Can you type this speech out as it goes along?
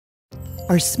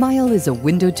Our smile is a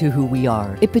window to who we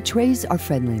are. It betrays our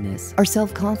friendliness, our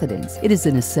self-confidence. It is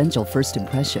an essential first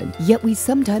impression. Yet we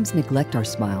sometimes neglect our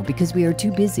smile because we are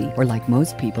too busy, or like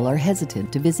most people, are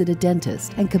hesitant to visit a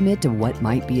dentist and commit to what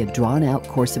might be a drawn-out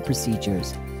course of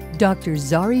procedures. Dr.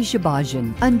 Zari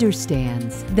Shahbazyan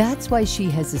understands. That's why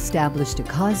she has established a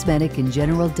cosmetic and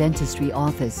general dentistry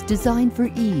office designed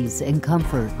for ease and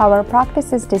comfort. Our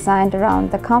practice is designed around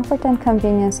the comfort and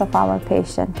convenience of our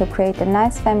patient to create a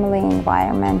nice family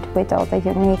environment with all the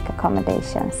unique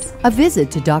accommodations. A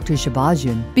visit to Dr.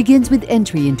 Shahbazyan begins with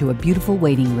entry into a beautiful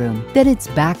waiting room. Then it's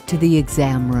back to the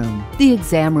exam room. The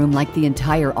exam room, like the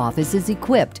entire office, is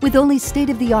equipped with only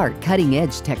state-of-the-art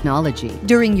cutting-edge technology.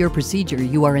 During your procedure,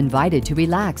 you are invited to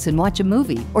relax and watch a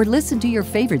movie or listen to your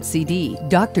favorite CD.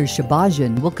 Dr.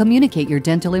 Shahbazyan will communicate your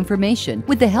dental information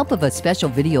with the help of a special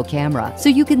video camera so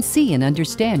you can see and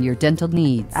understand your dental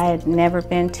needs. I had never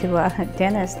been to a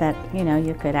dentist that,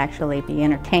 you could actually be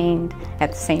entertained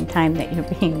at the same time that you're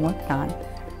being worked on.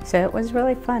 So it was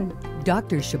really fun.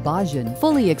 Dr. Shahbazyan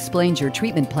fully explains your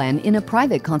treatment plan in a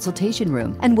private consultation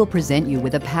room and will present you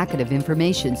with a packet of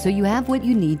information so you have what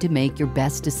you need to make your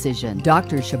best decision.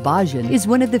 Dr. Shahbazyan is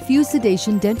one of the few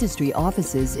sedation dentistry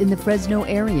offices in the Fresno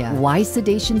area. Why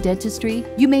sedation dentistry?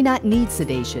 You may not need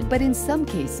sedation, but in some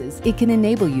cases, it can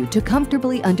enable you to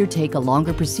comfortably undertake a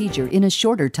longer procedure in a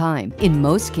shorter time. In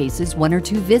most cases, 1 or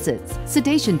 2 visits.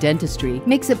 Sedation dentistry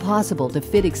makes it possible to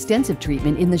fit extensive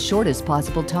treatment in the shortest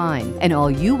possible time, and all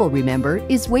you will remember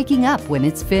is waking up when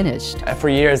it's finished. For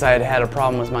years I had had a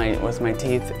problem with my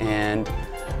teeth, and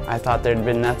I thought there'd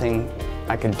been nothing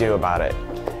I could do about it.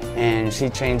 And she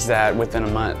changed that within a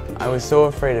month. I was so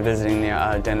afraid of visiting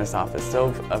the dentist office, so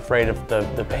afraid of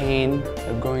the pain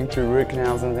of going through root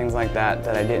canals and things like that,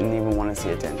 that I didn't even want to see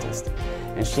a dentist.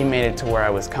 And she made it to where I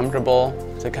was comfortable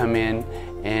to come in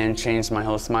and changed my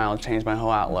whole smile, changed my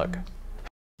whole outlook.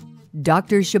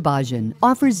 Dr. Shahbazyan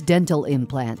offers dental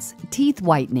implants, teeth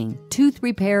whitening, tooth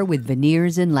repair with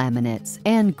veneers and laminates,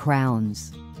 and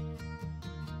crowns.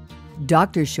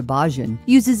 Dr. Shahbazyan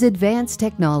uses advanced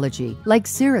technology like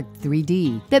CIRRUC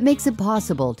 3D that makes it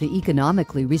possible to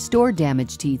economically restore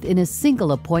damaged teeth in a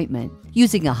single appointment.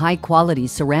 Using a high-quality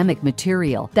ceramic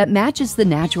material that matches the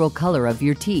natural color of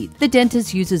your teeth, the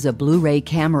dentist uses a Blu-ray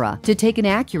camera to take an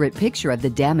accurate picture of the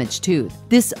damaged tooth.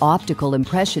 This optical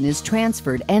impression is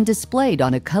transferred and displayed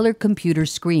on a color computer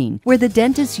screen, where the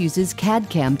dentist uses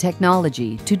CAD/CAM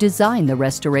technology to design the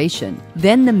restoration.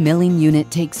 Then the milling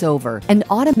unit takes over and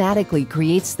automatically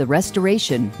creates the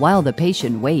restoration while the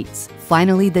patient waits.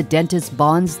 Finally, the dentist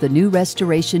bonds the new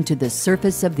restoration to the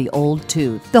surface of the old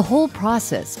tooth. The whole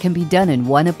process can be done in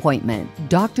one appointment.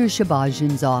 Dr.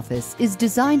 Shahbazyan's office is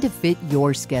designed to fit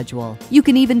your schedule. You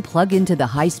can even plug into the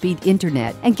high-speed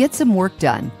internet and get some work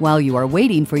done while you are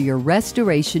waiting for your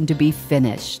restoration to be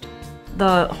finished.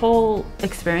 The whole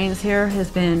experience here has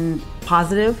been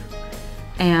positive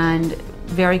and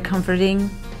very comforting.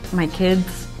 My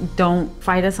kids don't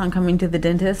fight us on coming to the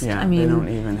dentist. Yeah, they don't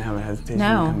even have a hesitation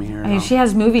coming here. She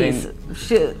has movies.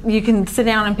 You can sit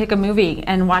down and pick a movie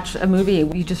and watch a movie.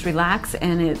 You just relax,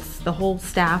 and the whole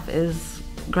staff is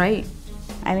great.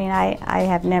 I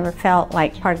have never felt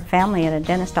like part of the family at a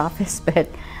dentist office, but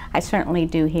I certainly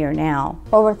do here now.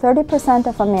 Over 30%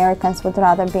 of Americans would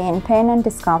rather be in pain and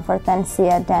discomfort than see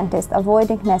a dentist,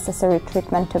 avoiding necessary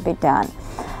treatment to be done.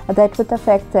 That would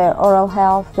affect their oral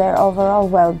health, their overall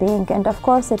well-being, and of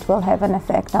course it will have an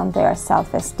effect on their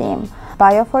self-esteem.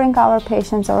 By offering our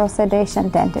patients oral sedation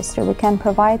dentistry, we can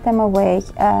provide them a way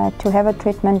to have a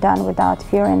treatment done without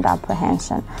fear and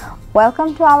apprehension.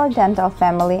 Welcome to our dental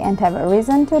family, and have a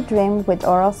reason to dream with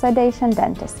oral sedation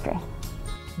dentistry.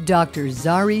 Dr.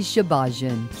 Zari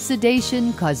Shahbazyan,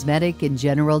 sedation, cosmetic, and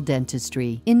general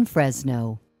dentistry in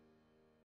Fresno.